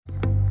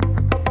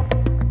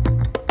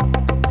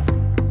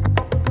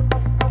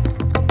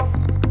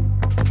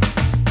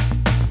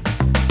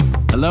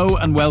Hello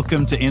and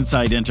welcome to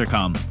Inside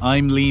Intercom.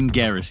 I'm Liam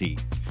Geraghty.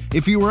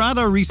 If you were at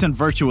our recent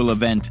virtual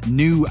event,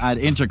 New at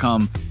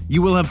Intercom,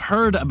 you will have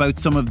heard about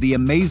some of the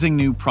amazing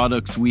new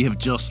products we have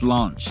just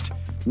launched.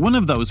 One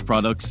of those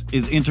products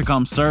is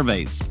Intercom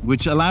Surveys,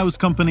 which allows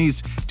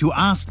companies to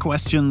ask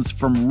questions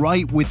from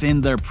right within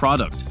their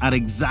product at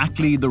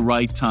exactly the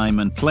right time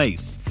and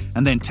place,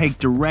 and then take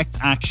direct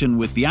action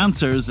with the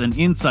answers and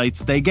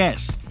insights they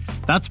get.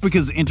 That's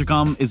because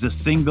Intercom is a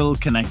single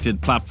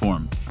connected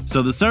platform,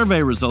 so the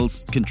survey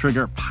results can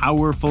trigger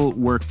powerful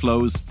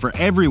workflows for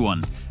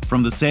everyone,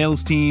 from the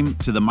sales team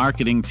to the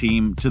marketing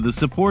team to the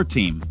support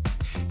team.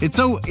 It's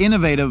so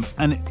innovative,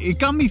 and it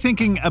got me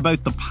thinking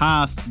about the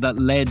path that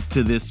led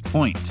to this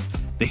point.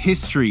 The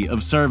history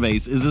of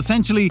surveys is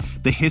essentially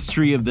the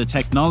history of the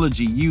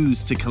technology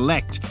used to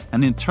collect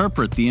and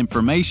interpret the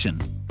information.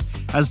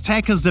 As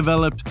tech has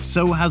developed,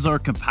 so has our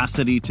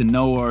capacity to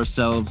know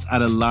ourselves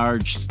at a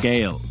large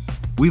scale.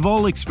 We've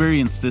all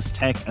experienced this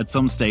tech at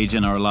some stage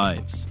in our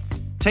lives.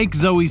 Take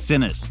Zoe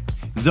Sinnott.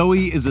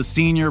 Zoe is a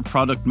senior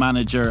product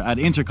manager at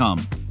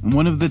Intercom and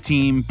one of the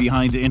team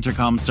behind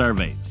Intercom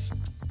Surveys.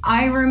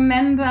 I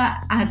remember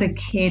as a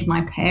kid,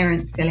 my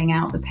parents filling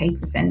out the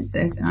paper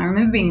census, and I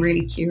remember being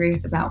really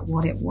curious about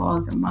what it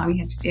was and why we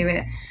had to do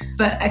it.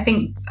 But I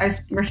think I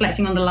was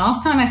reflecting on the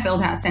last time I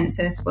filled out a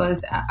census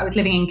was I was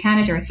living in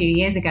Canada a few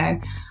years ago,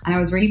 and I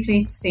was really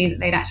pleased to see that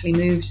they'd actually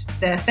moved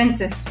the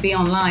census to be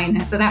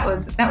online. So that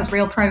was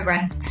real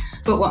progress.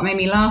 But what made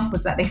me laugh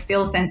was that they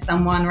still sent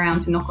someone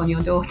around to knock on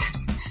your door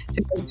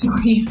to make sure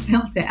you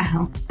filled it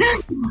out.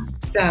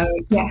 So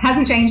yeah, it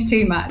hasn't changed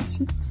too much.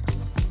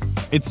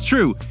 It's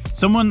true.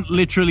 Someone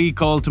literally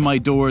called to my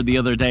door the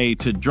other day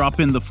to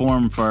drop in the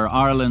form for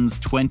Ireland's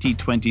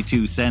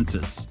 2022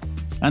 census.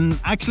 And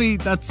actually,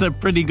 that's a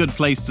pretty good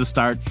place to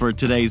start for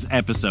today's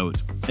episode.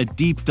 A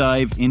deep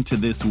dive into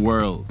this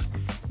world.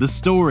 The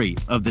story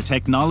of the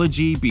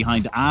technology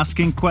behind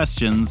asking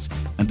questions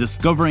and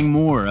discovering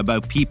more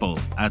about people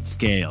at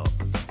scale.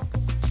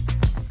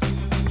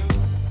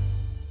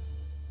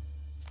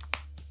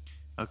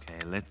 Okay,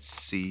 let's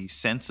see.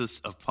 Census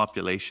of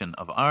Population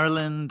of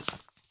Ireland.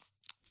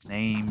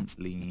 Name,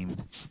 Liam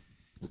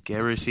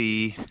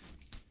Geraghty.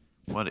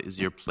 What is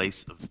your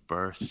place of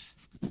birth?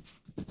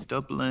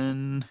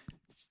 Dublin.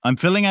 I'm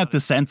filling out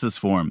the census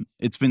form.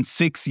 It's been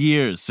 6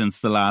 years since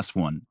the last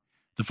one.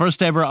 The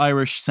first ever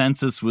Irish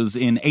census was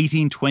in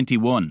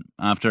 1821,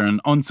 after an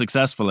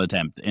unsuccessful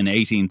attempt in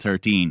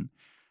 1813.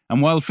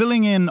 And while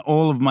filling in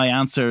all of my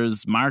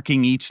answers,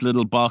 marking each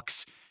little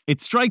box,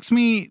 it strikes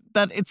me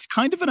that it's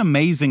kind of an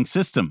amazing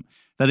system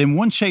that in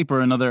one shape or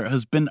another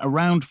has been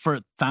around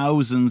for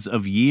thousands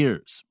of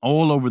years,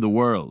 all over the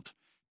world.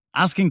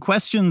 Asking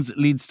questions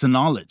leads to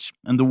knowledge,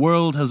 and the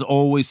world has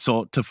always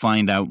sought to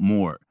find out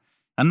more.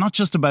 And not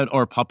just about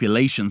our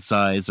population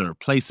size or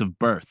place of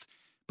birth,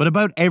 but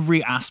about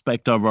every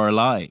aspect of our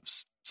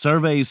lives.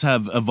 Surveys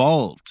have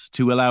evolved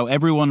to allow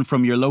everyone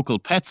from your local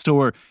pet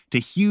store to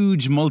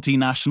huge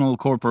multinational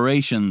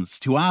corporations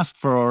to ask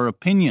for our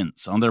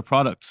opinions on their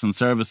products and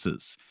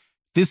services.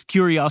 This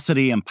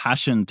curiosity and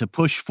passion to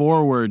push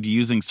forward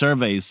using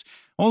surveys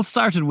all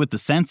started with the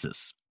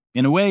census.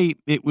 In a way,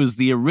 it was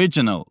the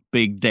original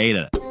big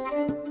data.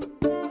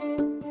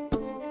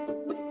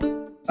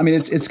 I mean,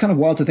 it's kind of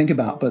wild to think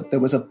about, but there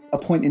was a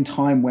point in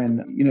time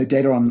when,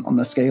 data on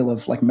the scale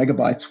of like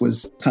megabytes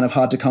was kind of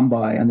hard to come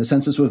by. And the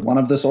census was one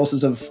of the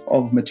sources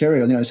of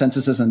material.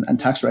 Censuses and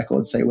tax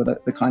records, say, were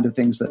the kind of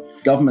things that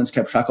governments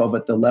kept track of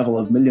at the level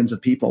of millions of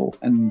people.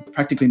 And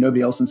practically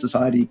nobody else in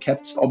society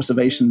kept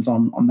observations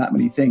on that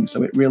many things.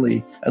 So it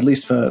really, at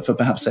least for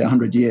perhaps, say,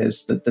 100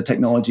 years, the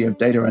technology of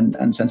data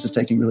and census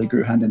taking really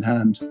grew hand in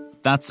hand.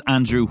 That's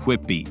Andrew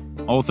Whitby,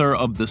 author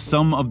of The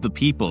Sum of the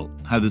People,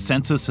 How the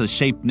Census Has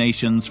Shaped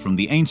Nations from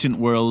the Ancient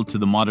World to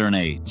the Modern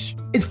Age.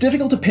 It's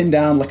difficult to pin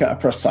down like a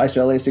precise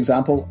earliest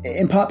example,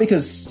 in part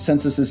because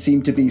censuses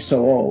seem to be so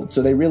old.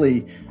 So they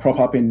really crop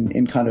up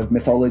in kind of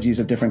mythologies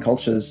of different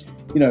cultures,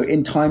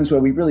 in times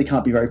where we really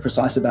can't be very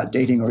precise about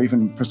dating or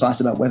even precise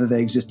about whether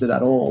they existed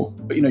at all.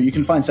 But, you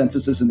can find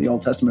censuses in the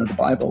Old Testament of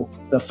the Bible.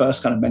 The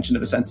first kind of mention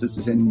of a census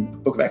is in the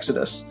book of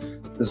Exodus.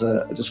 There's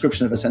a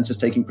description of a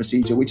census-taking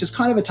procedure, which is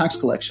kind of a tax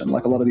collection,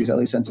 like a lot of these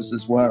early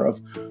censuses were,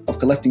 of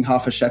collecting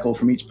half a shekel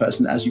from each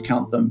person as you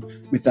count them,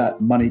 with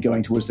that money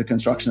going towards the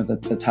construction of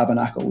the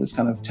tabernacle, this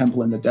kind of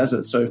temple in the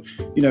desert. So,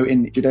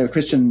 in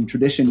Judeo-Christian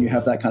tradition, you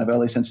have that kind of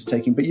early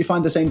census-taking. But you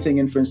find the same thing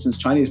in, for instance,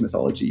 Chinese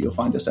mythology. You'll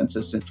find a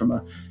census from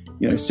a,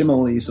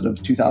 similarly sort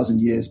of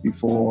 2,000 years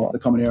before the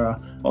Common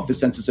Era, of the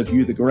census of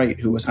Yu the Great,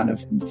 who was kind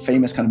of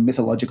famous kind of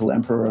mythological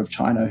emperor of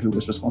China, who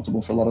was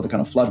responsible for a lot of the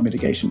kind of flood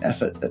mitigation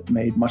effort that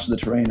made much of the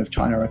terrain of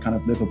China a kind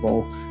of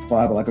livable,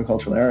 viable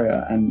agricultural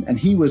area. And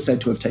he was said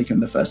to have taken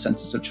the first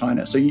census of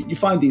China. So you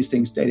find these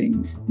things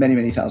dating many,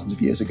 many thousands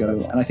of years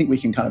ago. And I think we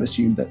can kind of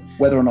assume that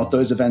whether or not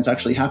those events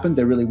actually happened,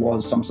 there really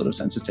was some sort of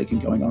census taking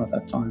going on at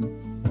that time.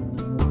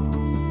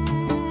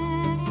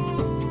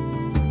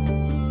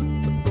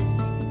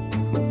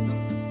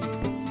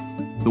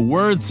 The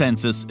word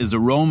census is a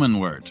Roman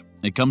word.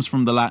 It comes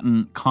from the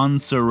Latin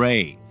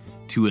consurre,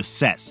 to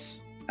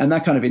assess. And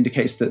that kind of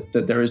indicates that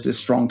there is this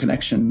strong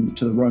connection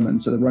to the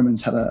Romans. So the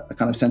Romans had a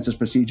kind of census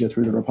procedure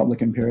through the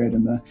Republican period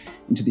and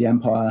into the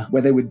Empire,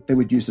 where they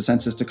would use the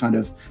census to kind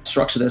of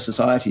structure their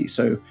society.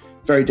 So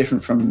very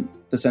different from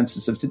the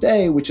census of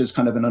today, which is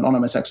kind of an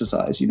anonymous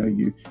exercise.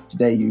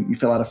 Today you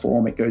fill out a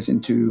form, it goes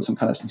into some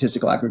kind of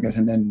statistical aggregate,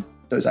 and then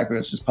those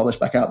aggregates just published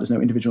back out. There's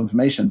no individual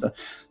information. The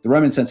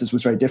Roman census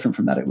was very different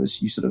from that. It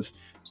was, you sort of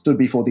stood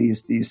before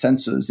these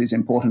censors, these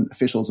important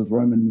officials of the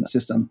Roman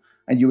system,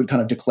 and you would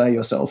kind of declare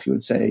yourself. You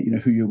would say,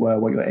 who you were,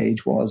 what your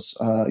age was,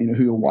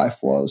 who your wife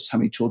was, how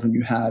many children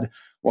you had,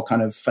 what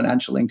kind of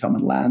financial income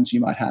and lands you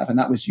might have. And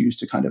that was used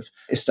to kind of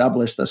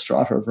establish the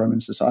strata of Roman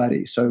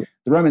society. So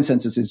the Roman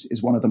census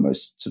is one of the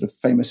most sort of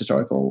famous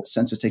historical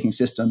census-taking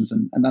systems,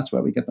 and that's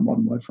where we get the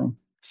modern word from.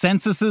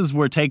 Censuses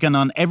were taken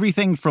on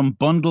everything from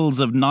bundles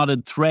of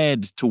knotted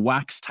thread to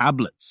wax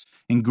tablets,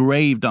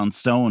 engraved on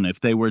stone if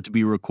they were to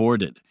be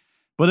recorded.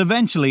 But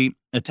eventually,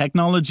 a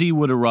technology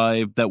would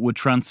arrive that would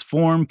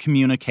transform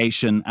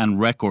communication and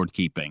record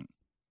keeping.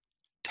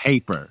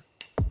 Paper.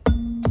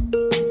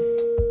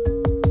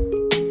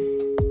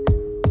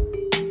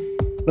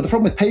 But the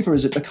problem with paper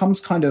is it becomes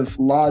kind of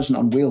large and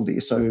unwieldy.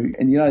 So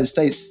in the United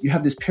States, you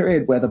have this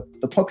period where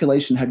the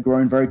population had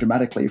grown very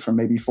dramatically from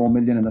maybe 4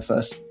 million in the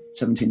first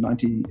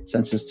 1790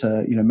 census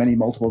to many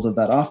multiples of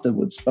that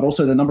afterwards. But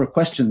also the number of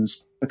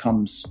questions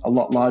becomes a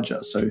lot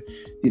larger. So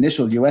the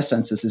initial US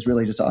census is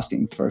really just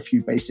asking for a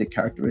few basic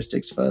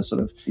characteristics for sort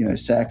of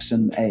sex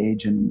and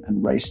age and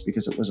race,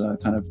 because it was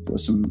there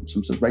was some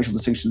sort of racial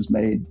distinctions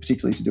made,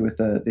 particularly to do with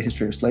the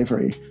history of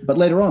slavery. But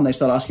later on, they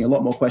start asking a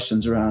lot more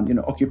questions around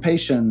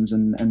occupations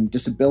and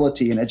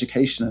disability and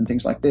education and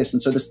things like this.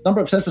 And so this number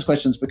of census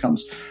questions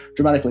becomes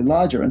dramatically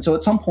larger. And so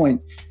at some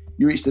point,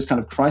 you reach this kind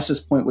of crisis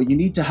point where you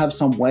need to have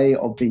some way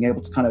of being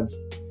able to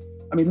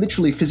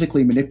literally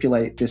physically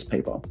manipulate this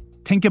paper.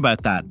 Think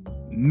about that.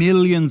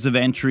 Millions of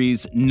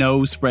entries,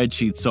 no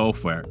spreadsheet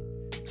software.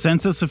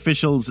 Census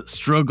officials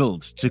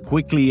struggled to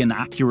quickly and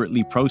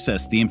accurately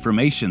process the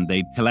information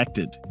they'd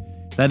collected.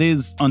 That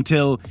is,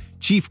 until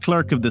Chief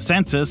Clerk of the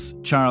Census,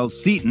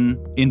 Charles Seton,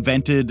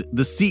 invented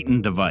the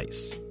Seton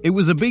device. It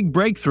was a big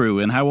breakthrough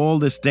in how all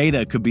this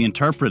data could be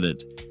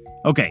interpreted.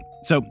 Okay,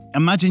 so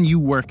imagine you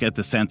work at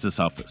the census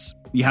office.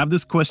 You have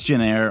this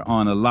questionnaire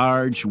on a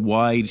large,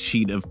 wide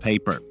sheet of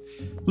paper.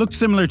 Looks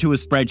similar to a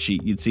spreadsheet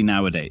you'd see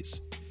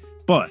nowadays.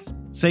 But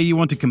say you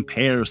want to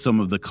compare some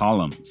of the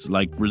columns,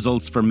 like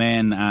results for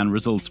men and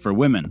results for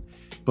women.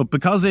 But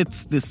because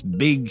it's this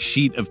big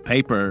sheet of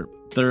paper,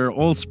 they're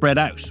all spread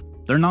out.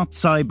 They're not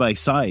side by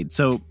side,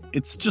 so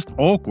it's just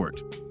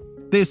awkward.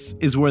 This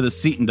is where the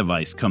Seton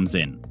device comes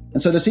in.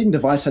 And so the Seton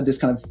device had this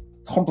kind of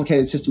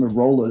complicated system of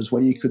rollers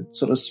where you could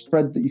sort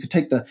of you could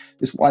take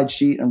this wide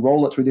sheet and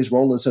roll it through these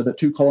rollers so that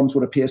two columns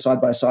would appear side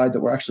by side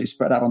that were actually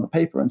spread out on the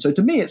paper. And so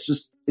to me, it's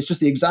just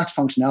the exact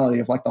functionality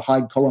of like the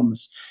hide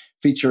columns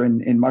feature in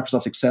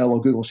Microsoft Excel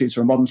or Google Sheets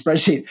or a modern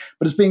spreadsheet,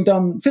 but it's being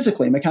done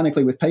physically,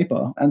 mechanically with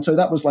paper. And so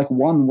that was like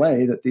one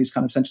way that these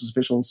kind of census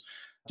officials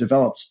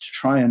developed to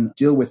try and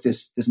deal with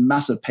this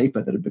massive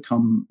paper that had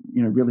become,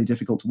 really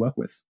difficult to work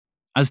with.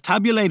 As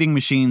tabulating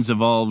machines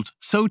evolved,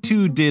 so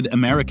too did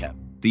America.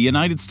 The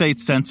United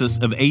States Census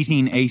of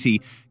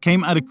 1880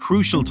 came at a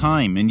crucial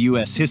time in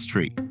U.S.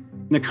 history.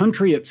 The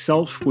country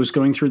itself was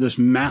going through this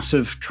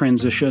massive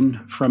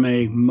transition from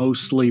a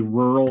mostly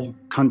rural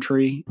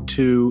country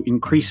to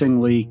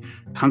increasingly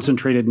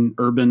concentrated in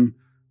urban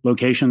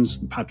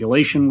locations. The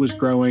population was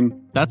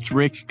growing. That's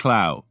Rick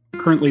Clough.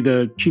 Currently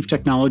the Chief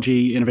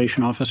Technology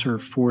Innovation Officer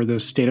for the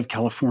state of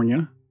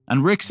California.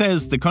 And Rick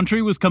says the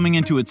country was coming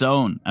into its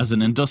own as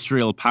an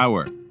industrial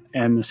power.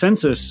 And the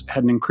census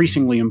had an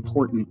increasingly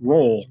important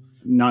role,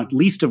 not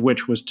least of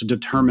which was to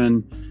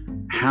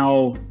determine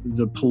how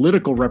the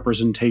political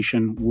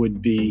representation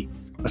would be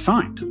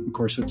assigned. Of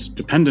course, it's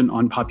dependent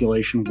on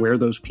population, where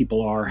those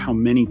people are, how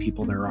many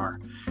people there are.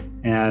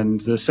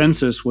 And the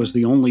census was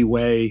the only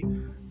way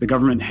the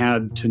government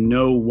had to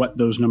know what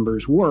those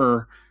numbers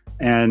were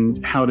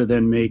and how to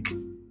then make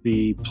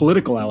the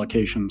political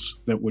allocations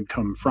that would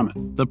come from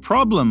it. The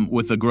problem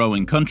with a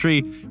growing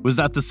country was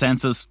that the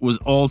census was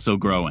also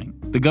growing.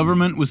 The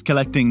government was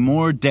collecting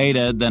more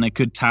data than it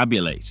could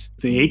tabulate.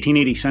 The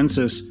 1880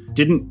 census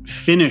didn't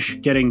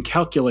finish getting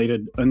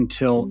calculated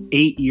until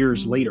 8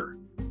 years later.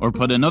 Or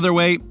put another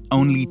way,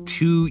 only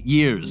 2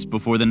 years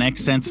before the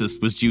next census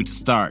was due to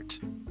start.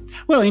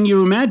 Well, and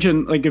you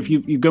imagine, like, if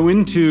you go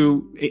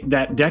into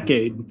that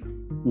decade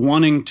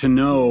wanting to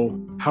know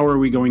how are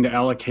we going to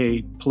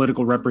allocate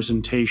political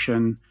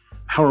representation,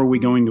 how are we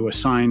going to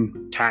assign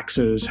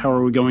taxes, how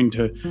are we going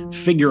to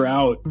figure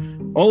out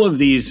all of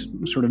these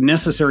sort of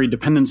necessary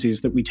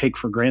dependencies that we take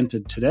for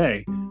granted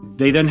today.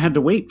 They then had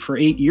to wait for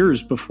 8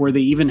 years before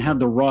they even had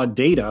the raw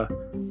data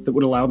that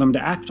would allow them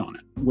to act on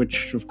it,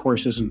 which of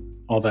course isn't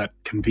all that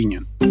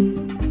convenient.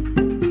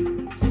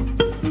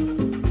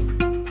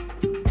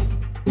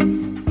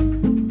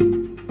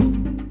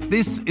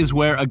 This is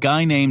where a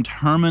guy named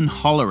Herman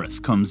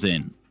Hollerith comes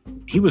in.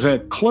 He was a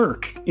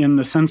clerk in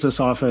the census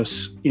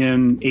office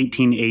in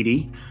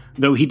 1880.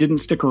 though he didn't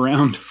stick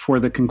around for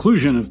the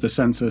conclusion of the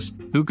census.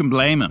 Who can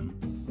blame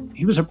him?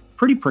 He was a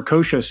pretty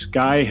precocious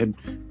guy, had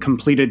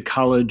completed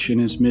college in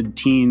his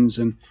mid-teens,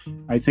 and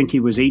I think he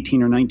was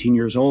 18 or 19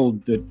 years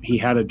old that he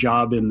had a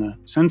job in the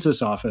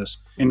census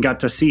office and got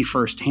to see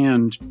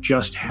firsthand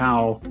just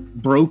how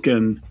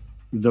broken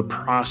the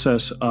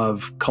process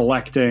of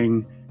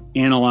collecting,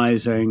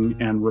 analyzing,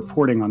 and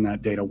reporting on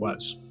that data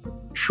was.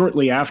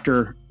 Shortly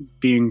after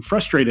being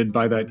frustrated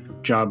by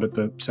that job at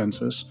the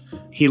census,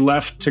 he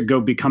left to go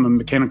become a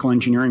mechanical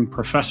engineering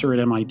professor at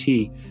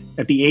MIT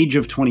at the age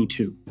of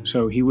 22.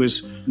 So he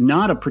was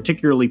not a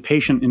particularly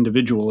patient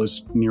individual,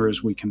 as near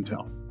as we can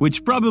tell.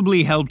 Which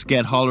probably helped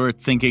get Hollerith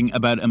thinking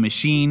about a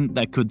machine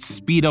that could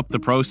speed up the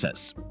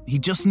process. He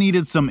just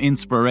needed some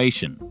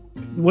inspiration.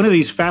 One of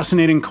these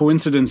fascinating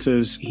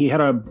coincidences, he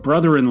had a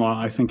brother-in-law,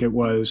 I think it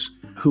was,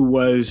 who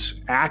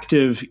was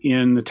active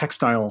in the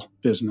textile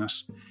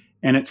business.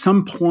 And at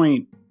some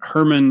point,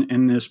 Herman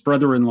and this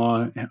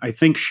brother-in-law, I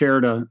think,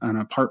 shared an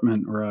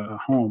apartment or a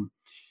home.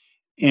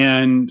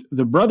 And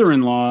the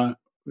brother-in-law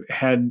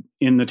had,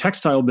 in the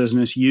textile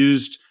business,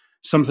 used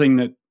something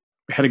that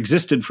had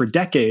existed for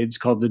decades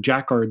called the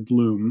Jacquard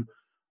loom,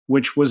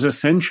 which was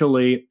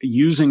essentially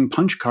using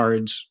punch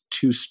cards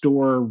to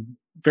store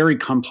very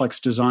complex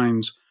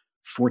designs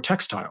for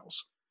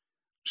textiles.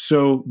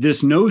 So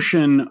this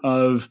notion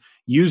of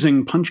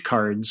using punch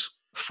cards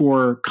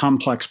for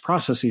complex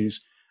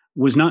processes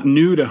was not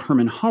new to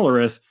Herman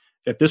Hollerith.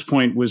 At this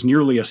point, was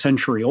nearly a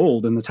century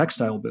old in the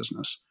textile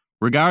business.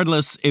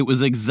 Regardless, it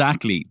was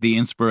exactly the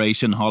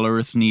inspiration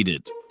Hollerith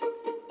needed.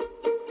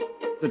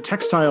 The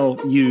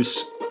textile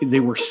use, they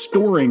were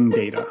storing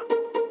data.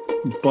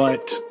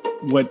 But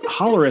what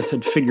Hollerith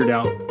had figured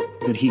out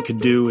that he could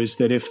do is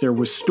that if there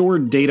was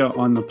stored data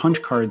on the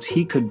punch cards,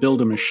 he could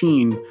build a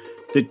machine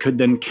that could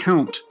then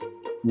count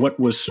what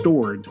was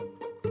stored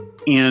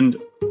and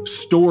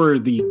store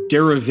the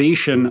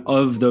derivation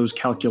of those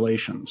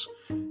calculations.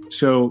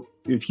 So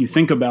if you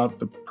think about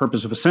the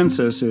purpose of a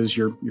census is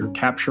you're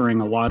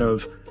capturing a lot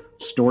of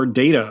stored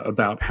data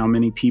about how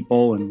many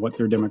people and what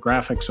their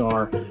demographics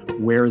are,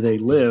 where they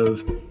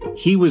live,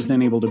 he was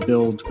then able to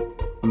build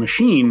a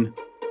machine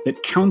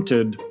that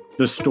counted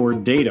the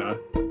stored data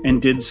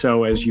and did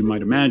so, as you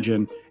might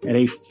imagine, at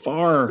a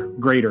far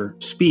greater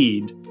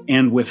speed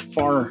and with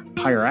far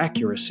higher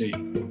accuracy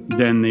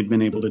than they'd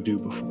been able to do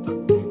before.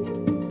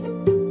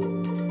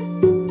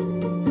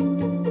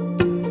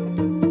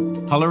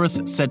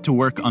 Hollerith set to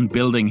work on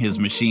building his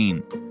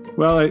machine.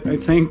 Well, I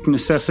think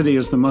necessity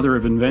is the mother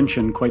of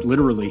invention, quite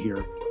literally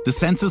here. The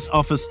census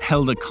office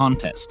held a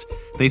contest.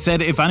 They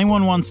said, if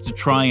anyone wants to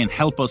try and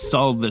help us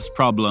solve this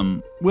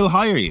problem, we'll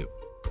hire you.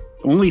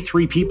 Only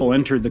 3 people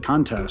entered the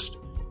contest.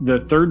 The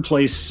third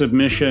place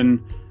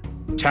submission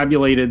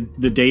tabulated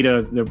the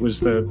data that was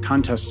the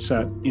contest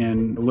set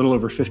in a little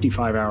over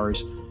 55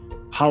 hours.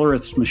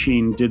 Hollerith's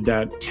machine did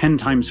that 10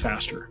 times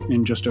faster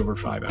in just over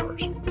 5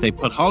 hours. They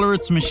put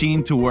Hollerith's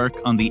machine to work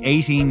on the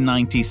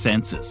 1890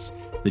 census.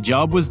 The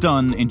job was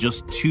done in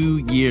just 2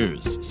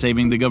 years,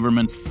 saving the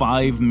government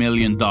 $5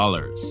 million.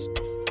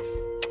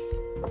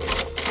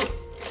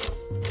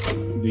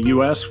 The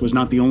U.S. was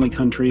not the only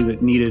country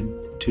that needed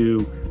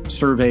to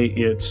survey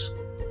its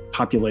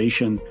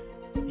population.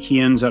 He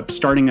ends up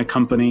starting a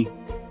company.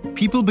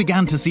 People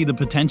began to see the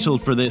potential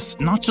for this,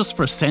 not just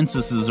for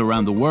censuses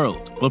around the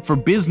world, but for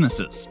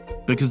businesses.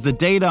 Because the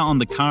data on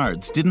the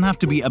cards didn't have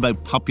to be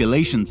about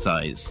population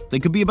size. They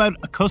could be about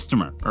a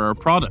customer or a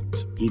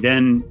product. He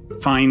then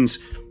finds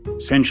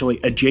essentially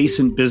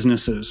adjacent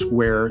businesses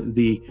where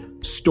the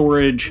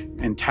storage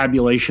and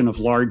tabulation of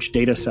large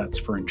data sets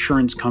for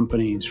insurance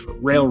companies, for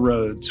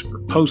railroads, for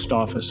post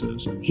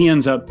offices. He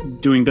ends up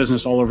doing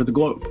business all over the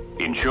globe.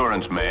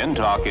 Insurance men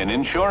talk in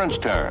insurance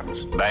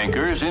terms,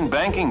 bankers in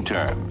banking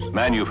terms,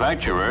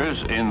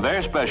 manufacturers in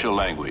their special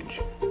language,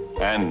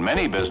 and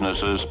many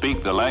businesses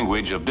speak the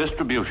language of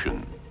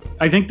distribution.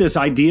 I think this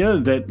idea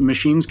that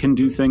machines can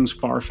do things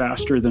far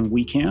faster than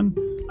we can,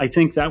 I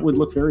think that would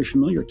look very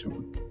familiar to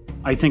him.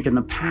 I think in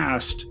the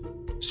past,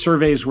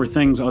 surveys were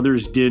things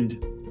others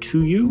did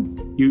to you.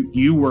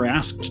 You were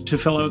asked to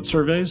fill out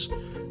surveys.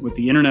 What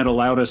the internet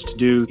allowed us to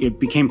do, it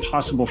became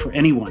possible for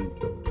anyone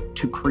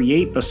to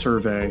create a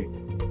survey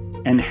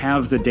and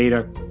have the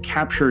data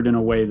captured in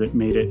a way that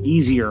made it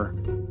easier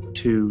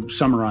to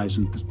summarize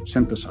and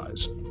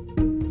synthesize.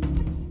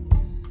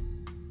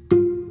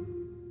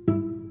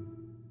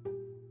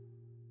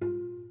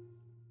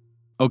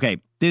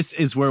 Okay, this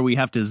is where we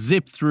have to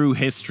zip through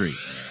history.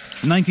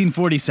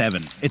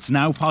 1947, it's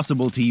now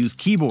possible to use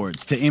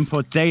keyboards to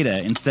input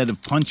data instead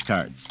of punch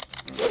cards.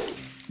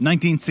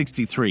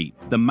 1963,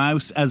 the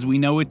mouse as we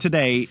know it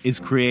today is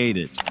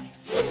created.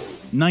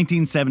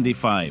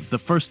 1975, the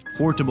first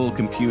portable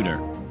computer.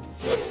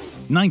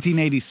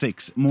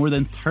 1986, more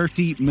than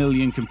 30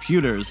 million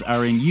computers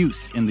are in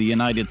use in the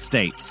United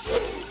States.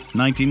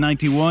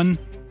 1991,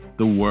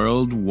 the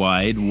World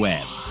Wide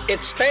Web.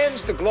 It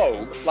spans the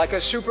globe like a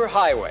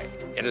superhighway.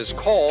 It is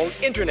called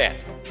Internet.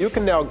 You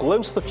can now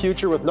glimpse the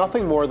future with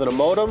nothing more than a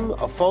modem,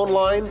 a phone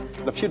line,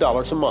 and a few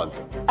dollars a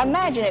month.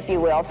 Imagine, if you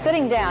will,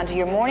 sitting down to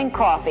your morning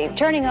coffee,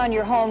 turning on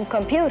your home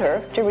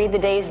computer to read the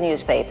day's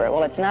newspaper.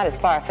 Well, it's not as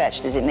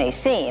far-fetched as it may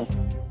seem.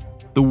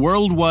 The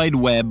World Wide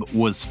Web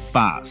was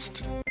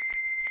fast.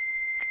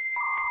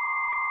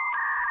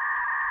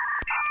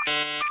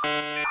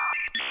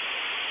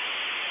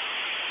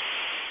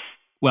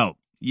 Well,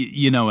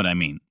 you know what I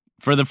mean.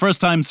 For the first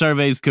time,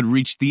 surveys could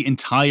reach the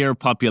entire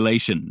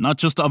population, not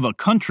just of a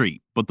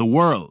country, but the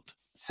world.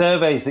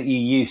 Surveys that you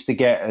used to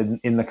get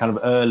in the kind of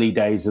early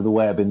days of the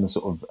web, in the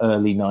sort of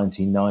early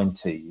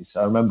 1990s,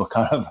 I remember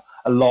kind of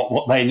a lot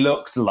what they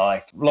looked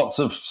like. Lots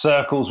of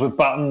circles with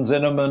buttons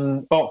in them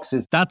and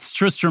boxes. That's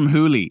Tristram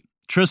Hooley.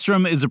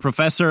 Tristram is a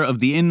professor of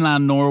the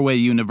Inland Norway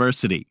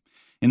University.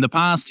 In the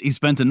past, he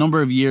spent a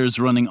number of years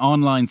running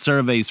online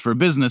surveys for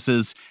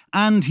businesses,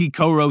 and he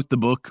co-wrote the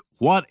book,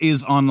 What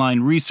is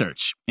Online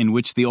Research?, in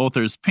which the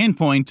authors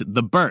pinpoint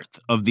the birth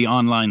of the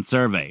online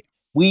survey.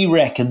 We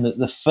reckon that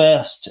the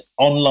first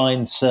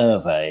online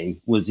survey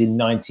was in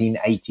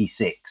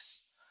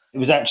 1986. It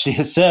was actually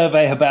a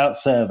survey about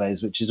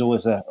surveys, which is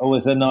always a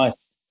nice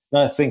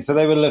thing. So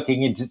they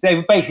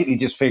were basically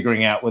just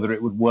figuring out whether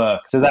it would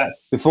work. So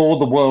that's before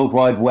the World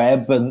Wide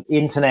Web, and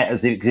internet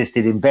has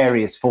existed in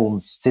various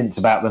forms since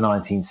about the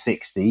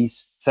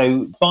 1960s.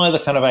 So by the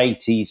kind of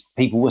 80s,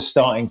 people were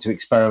starting to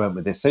experiment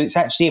with this. So it's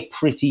actually a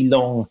pretty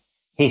long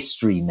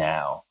history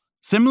now.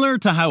 Similar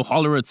to how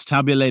Hollerith's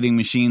tabulating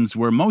machines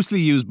were mostly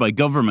used by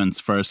governments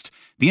first,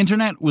 the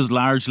internet was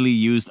largely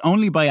used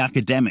only by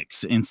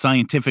academics in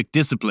scientific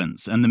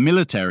disciplines and the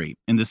military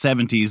in the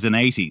 70s and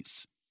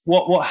 80s.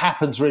 What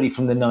happens really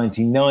from the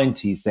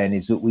 1990s then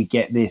is that we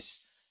get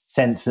this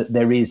sense that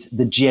there is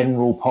the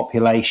general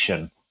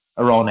population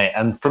are on it.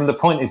 And from the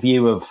point of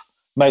view of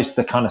most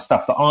of the kind of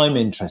stuff that I'm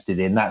interested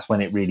in, that's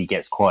when it really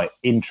gets quite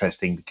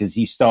interesting, because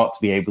you start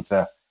to be able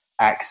to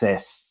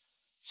access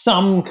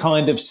some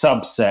kind of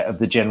subset of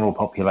the general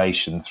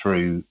population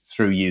through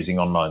using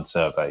online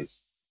surveys.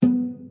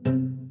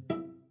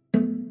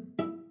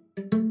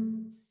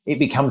 It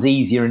becomes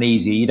easier and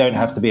easier. You don't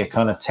have to be a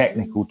kind of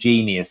technical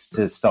genius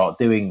to start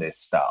doing this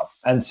stuff.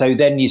 And so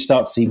then you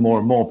start to see more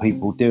and more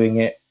people doing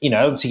it. You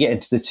know, once you get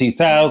into the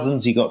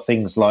 2000s, you got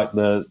things like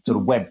the sort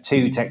of Web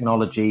 2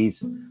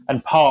 technologies.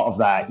 And part of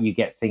that, you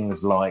get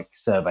things like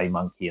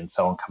SurveyMonkey and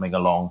so on coming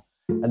along.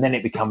 And then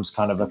it becomes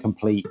kind of a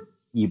complete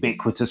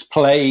ubiquitous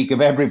plague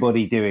of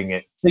everybody doing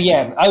it. So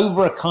yeah,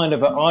 over a kind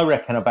of, I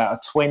reckon about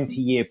a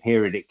 20-year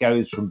period, it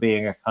goes from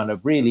being a kind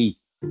of really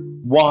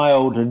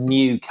wild and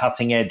new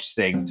cutting edge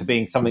thing to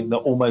being something that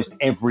almost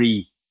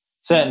every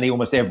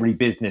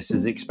business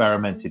has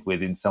experimented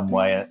with in some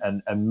way,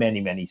 and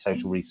many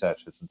social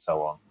researchers and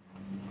so on.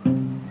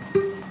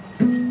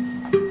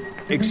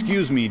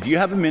 Excuse me, do you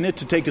have a minute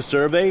to take a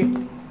survey?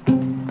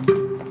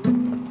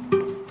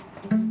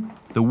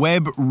 The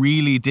web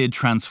really did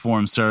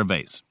transform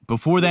surveys.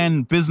 Before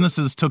then,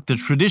 businesses took the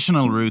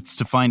traditional routes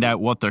to find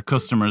out what their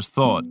customers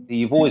thought.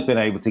 You've always been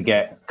able to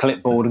get a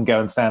clipboard and go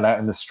and stand out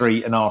in the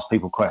street and ask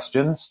people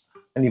questions.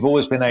 And you've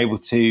always been able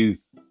to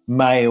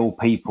mail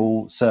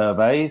people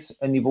surveys.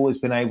 And you've always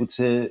been able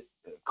to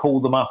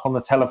call them up on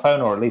the telephone,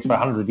 or at least for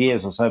 100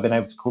 years or so, been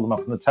able to call them up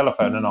on the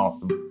telephone and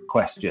ask them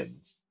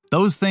questions.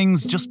 Those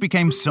things just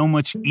became so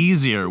much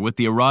easier with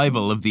the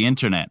arrival of the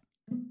internet.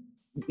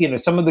 You know,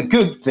 some of the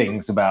good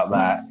things about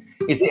that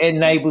is it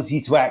enables you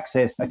to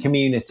access a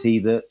community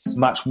that's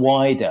much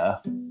wider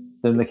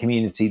than the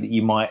community that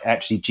you might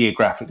actually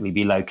geographically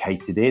be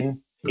located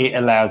in. It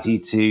allows you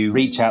to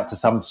reach out to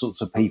some sorts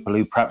of people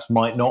who perhaps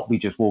might not be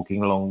just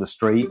walking along the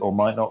street or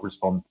might not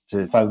respond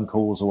to phone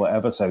calls or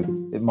whatever. So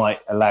it might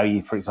allow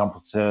you, for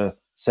example, to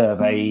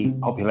survey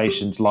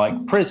populations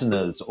like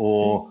prisoners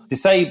or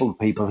disabled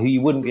people who you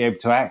wouldn't be able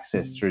to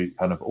access through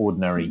kind of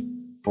ordinary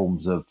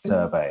forms of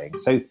surveying.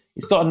 So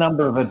it's got a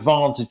number of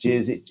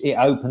advantages. It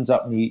opens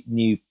up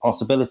new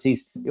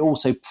possibilities. It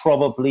also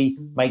probably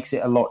makes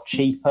it a lot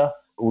cheaper,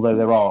 although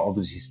there are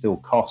obviously still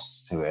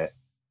costs to it.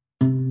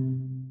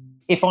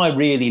 If I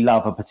really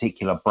love a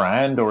particular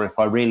brand, or if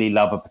I really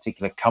love a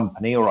particular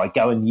company, or I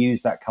go and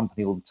use that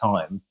company all the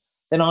time,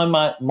 then I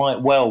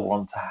might well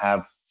want to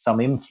have some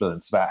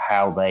influence about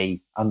how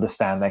they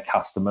understand their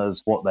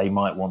customers, what they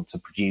might want to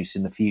produce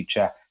in the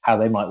future, how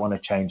they might want to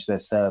change their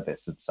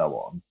service and so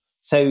on.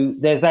 So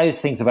there's those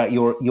things about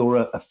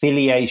your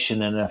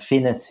affiliation and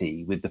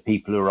affinity with the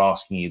people who are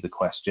asking you the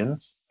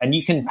questions. And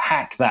you can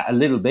hack that a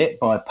little bit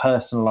by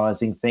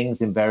personalizing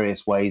things in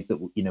various ways that,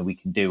 you know, we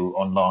can do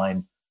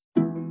online.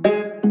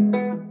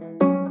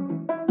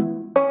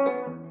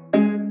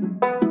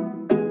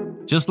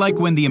 Just like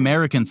when the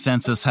American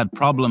census had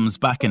problems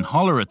back in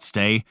Hollerith's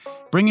day,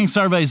 bringing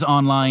surveys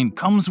online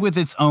comes with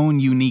its own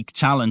unique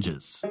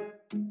challenges.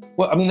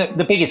 Well, I mean,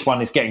 the biggest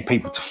one is getting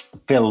people to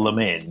fill them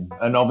in.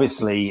 And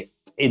obviously,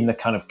 in the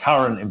kind of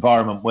current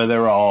environment where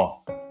there are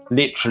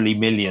literally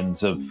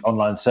millions of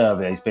online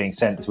surveys being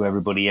sent to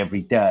everybody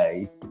every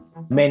day,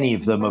 many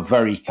of them are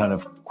very kind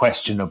of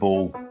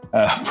questionable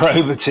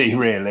probity,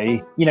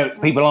 really. You know,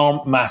 people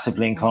aren't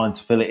massively inclined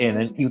to fill it in,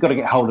 and you've got to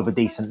get hold of a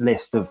decent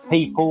list of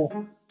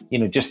people. You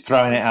know, just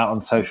throwing it out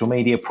on social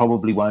media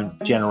probably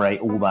won't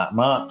generate all that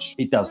much.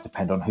 It does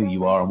depend on who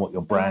you are and what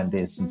your brand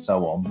is and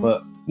so on.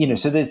 But, you know,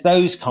 so there's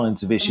those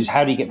kinds of issues.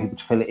 How do you get people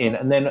to fill it in?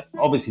 And then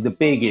obviously the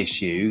big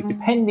issue,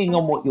 depending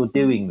on what you're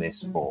doing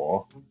this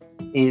for,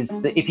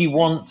 is that if you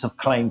want to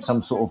claim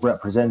some sort of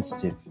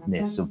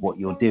representativeness of what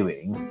you're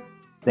doing,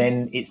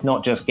 then it's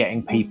not just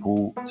getting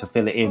people to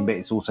fill it in, but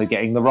it's also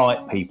getting the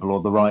right people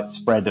or the right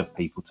spread of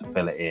people to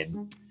fill it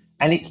in.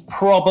 And it's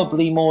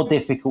probably more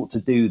difficult to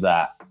do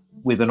that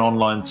with an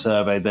online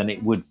survey than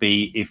it would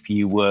be if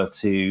you were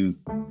to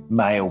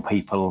mail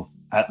people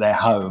at their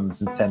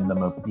homes and send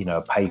them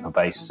a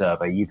paper-based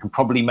survey. You can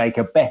probably make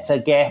a better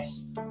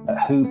guess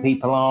at who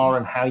people are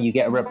and how you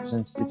get a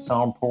representative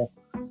sample.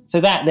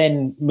 So that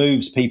then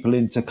moves people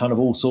into kind of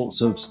all sorts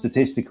of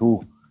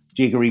statistical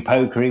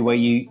jiggery-pokery where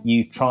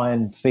you try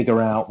and figure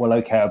out, well,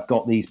 okay, I've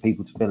got these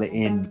people to fill it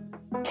in.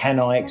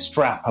 Can I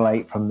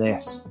extrapolate from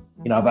this?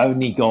 You know, I've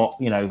only got,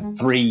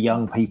 3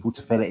 young people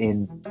to fill it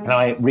in. Can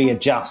I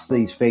readjust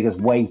these figures,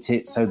 weight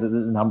it so that the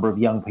number of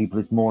young people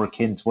is more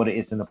akin to what it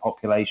is in the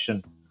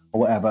population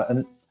or whatever?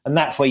 And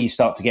that's where you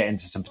start to get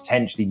into some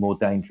potentially more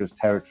dangerous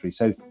territory.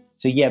 So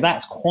yeah,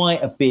 that's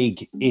quite a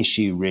big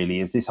issue, really,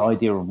 is this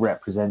idea of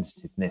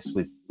representativeness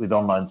with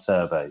online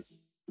surveys.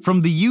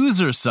 From the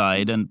user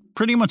side, and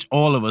pretty much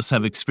all of us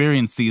have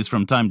experienced these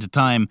from time to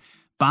time,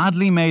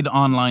 badly made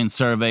online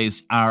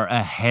surveys are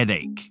a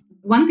headache.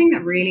 One thing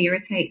that really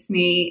irritates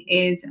me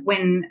is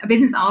when a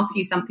business asks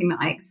you something that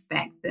I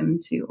expect them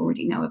to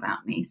already know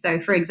about me. So,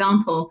 for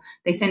example,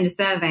 they send a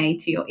survey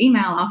to your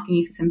email asking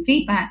you for some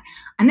feedback.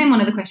 And then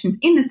one of the questions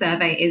in the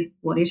survey is,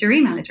 what is your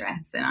email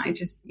address? And I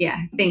just,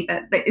 think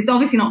that it's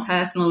obviously not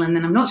personal. And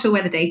then I'm not sure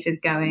where the data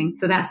is going.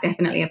 So that's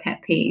definitely a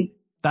pet peeve.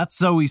 That's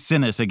Zoe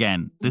Sinnott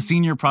again, the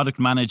senior product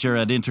manager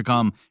at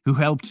Intercom who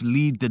helped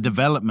lead the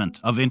development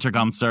of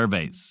Intercom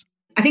surveys.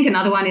 I think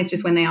another one is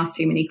just when they ask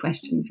too many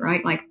questions,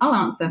 right? Like I'll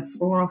answer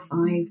 4 or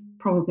 5,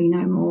 probably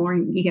no more,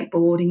 and you get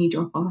bored and you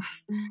drop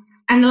off.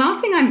 And the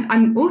last thing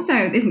I'm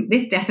also,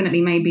 this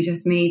definitely may be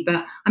just me,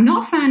 but I'm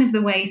not a fan of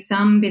the way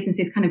some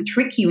businesses kind of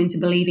trick you into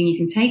believing you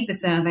can take the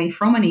survey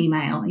from an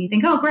email. And you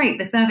think, oh, great,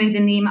 the survey's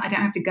in the email, I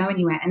don't have to go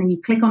anywhere. And then you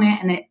click on it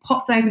and it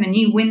pops open a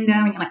new window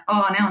and you're like,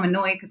 oh, now I'm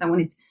annoyed because I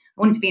wanted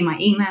to be in my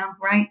email,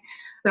 right?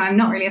 So I'm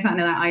not really a fan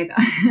of that either.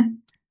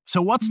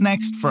 So what's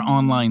next for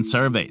online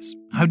surveys?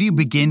 How do you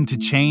begin to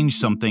change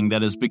something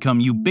that has become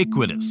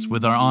ubiquitous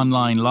with our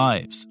online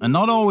lives, and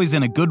not always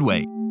in a good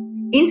way?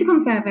 Intercom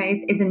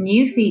Surveys is a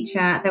new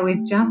feature that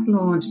we've just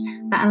launched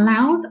that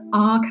allows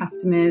our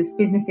customers,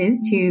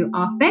 businesses, to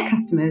ask their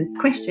customers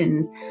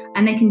questions,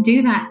 and they can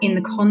do that in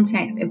the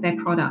context of their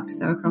product,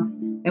 so across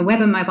their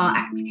web and mobile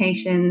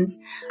applications.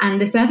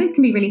 And the surveys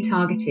can be really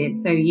targeted,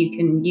 so you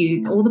can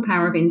use all the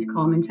power of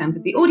Intercom in terms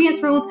of the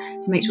audience rules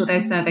to make sure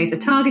those surveys are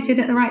targeted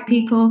at the right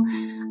people.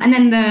 And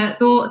then the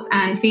thoughts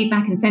and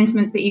feedback and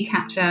sentiments that you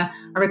capture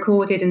are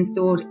recorded and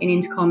stored in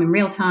Intercom in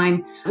real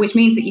time, which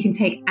means that you can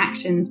take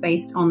actions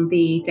based on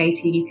the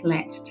data you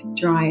collect to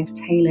drive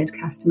tailored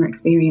customer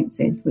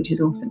experiences, which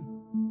is awesome.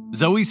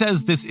 Zoe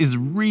says this is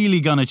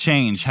really going to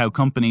change how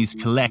companies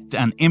collect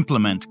and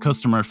implement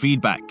customer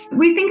feedback.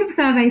 We think of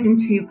surveys in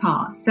 2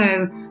 parts.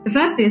 So the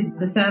first is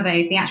the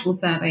surveys, the actual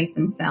surveys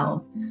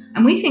themselves.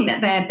 And we think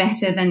that they're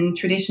better than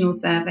traditional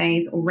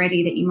surveys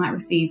already that you might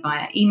receive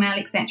via email,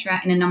 etc.,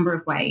 in a number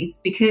of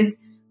ways. Because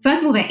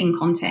first of all, they're in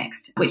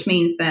context, which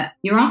means that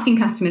you're asking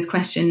customers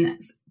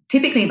questions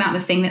typically about the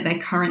thing that they're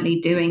currently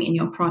doing in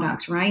your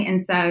product, right?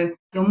 And so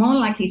you're more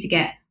likely to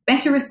get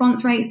better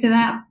response rates to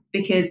that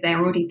because they're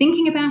already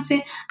thinking about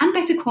it, and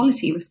better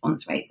quality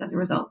response rates as a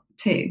result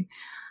too.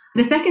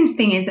 The second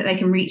thing is that they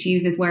can reach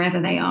users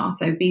wherever they are.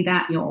 So be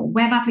that your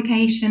web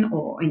application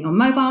or in your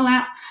mobile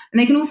app. And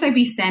they can also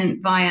be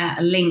sent via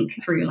a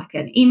link through like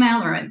an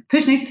email or a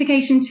push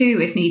notification too,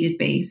 if needed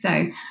be. So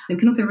they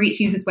can also reach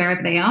users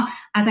wherever they are.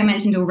 As I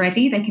mentioned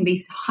already, they can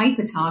be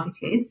hyper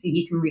targeted. So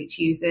you can reach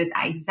users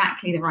at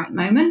exactly the right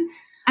moment.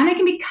 And they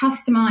can be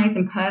customized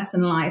and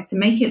personalized to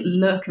make it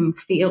look and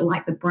feel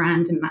like the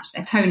brand and match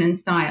their tone and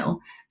style.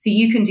 So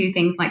you can do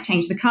things like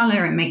change the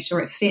color and make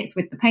sure it fits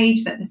with the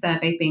page that the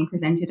survey is being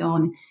presented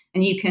on.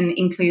 And you can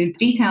include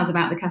details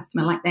about the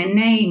customer, like their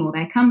name or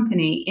their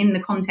company, in the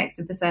context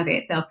of the survey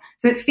itself.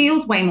 So it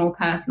feels way more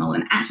personal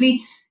and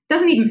actually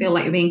doesn't even feel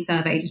like you're being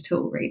surveyed at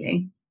all,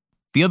 really.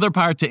 The other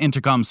part to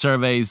Intercom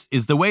surveys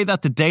is the way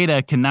that the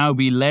data can now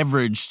be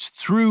leveraged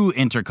through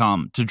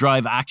Intercom to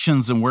drive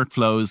actions and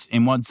workflows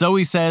in what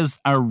Zoe says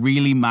are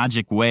really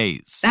magic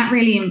ways. That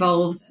really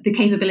involves the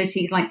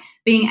capabilities like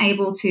being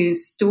able to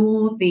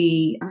store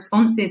the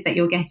responses that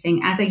you're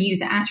getting as a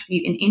user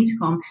attribute in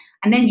Intercom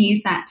and then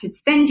use that to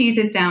send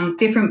users down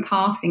different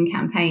paths in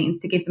campaigns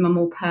to give them a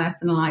more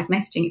personalized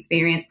messaging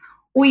experience.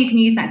 Or you can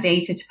use that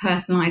data to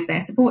personalize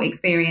their support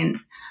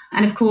experience.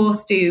 And of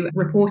course, do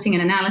reporting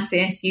and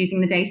analysis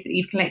using the data that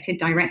you've collected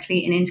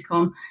directly in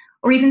Intercom.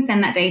 or even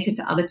send that data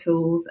to other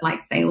tools like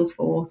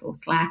Salesforce or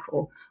Slack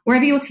or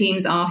wherever your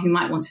teams are who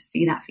might want to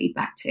see that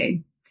feedback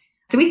too.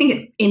 So we think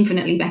it's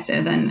infinitely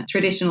better than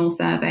traditional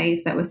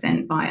surveys that were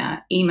sent via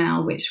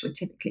email, which would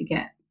typically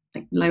get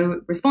like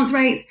low response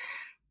rates,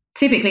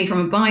 typically from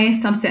a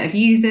biased subset of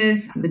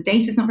users. So the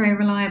data's not very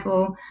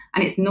reliable,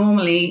 and it's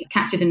normally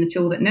captured in a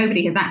tool that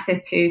nobody has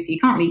access to, so you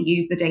can't really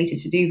use the data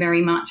to do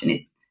very much. And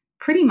it's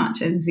pretty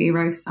much a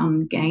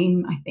zero-sum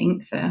game, I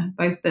think, for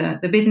both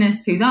the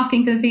business who's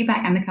asking for the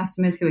feedback and the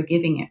customers who are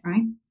giving it,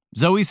 right?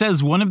 Zoe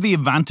says one of the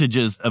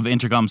advantages of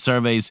Intercom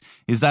surveys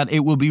is that it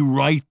will be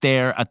right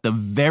there at the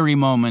very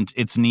moment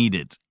it's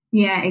needed.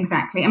 Yeah,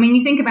 exactly. I mean,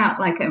 you think about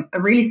like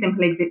a really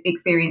simple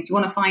experience. You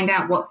want to find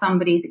out what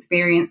somebody's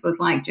experience was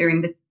like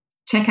during the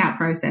checkout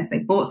process. They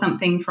bought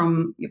something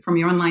from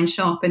your online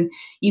shop, and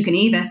you can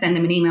either send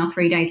them an email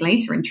 3 days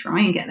later and try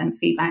and get them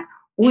feedback,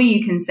 or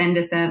you can send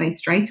a survey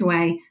straight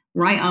away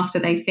right after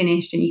they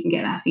finished, and you can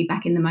get that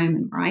feedback in the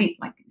moment, right?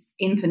 Like, it's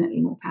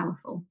infinitely more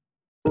powerful.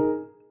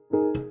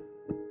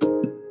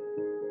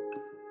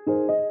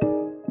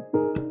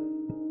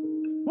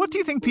 What do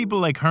you think people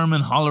like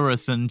Herman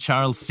Hollerith and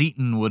Charles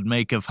Seaton would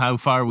make of how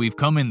far we've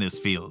come in this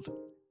field?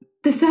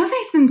 The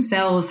surveys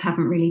themselves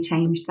haven't really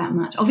changed that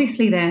much.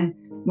 Obviously, they're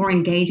more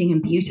engaging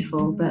and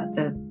beautiful, but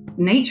the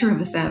nature of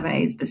a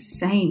survey is the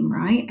same,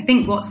 right? I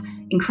think what's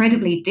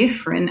incredibly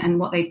different and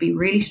what they'd be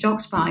really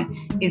shocked by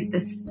is the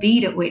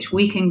speed at which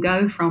we can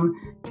go from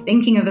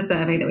thinking of a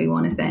survey that we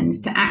want to send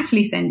to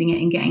actually sending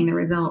it and getting the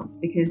results,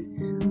 because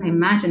I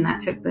imagine that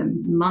took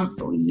them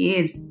months or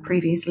years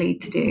previously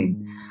to do.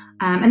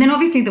 And then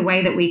obviously the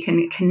way that we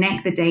can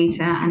connect the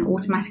data and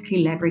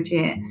automatically leverage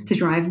it to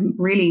drive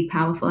really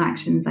powerful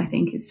actions, I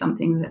think, is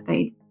something that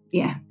they'd,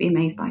 be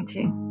amazed by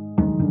too.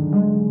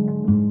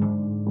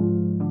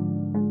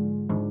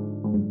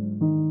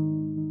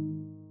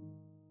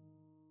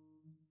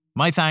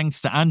 My thanks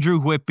to Andrew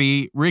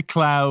Whitby, Rick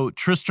Clow,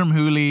 Tristram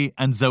Hooley,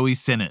 and Zoe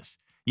Sinnott.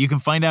 You can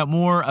find out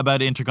more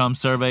about Intercom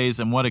surveys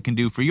and what it can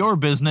do for your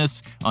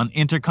business on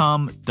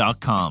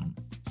intercom.com.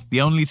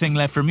 The only thing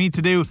left for me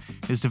to do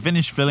is to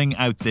finish filling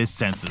out this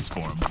census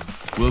form.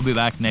 We'll be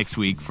back next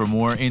week for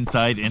more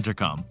Inside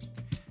Intercom.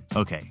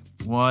 Okay,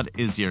 what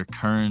is your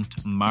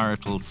current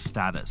marital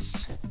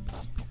status?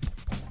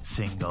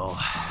 Single.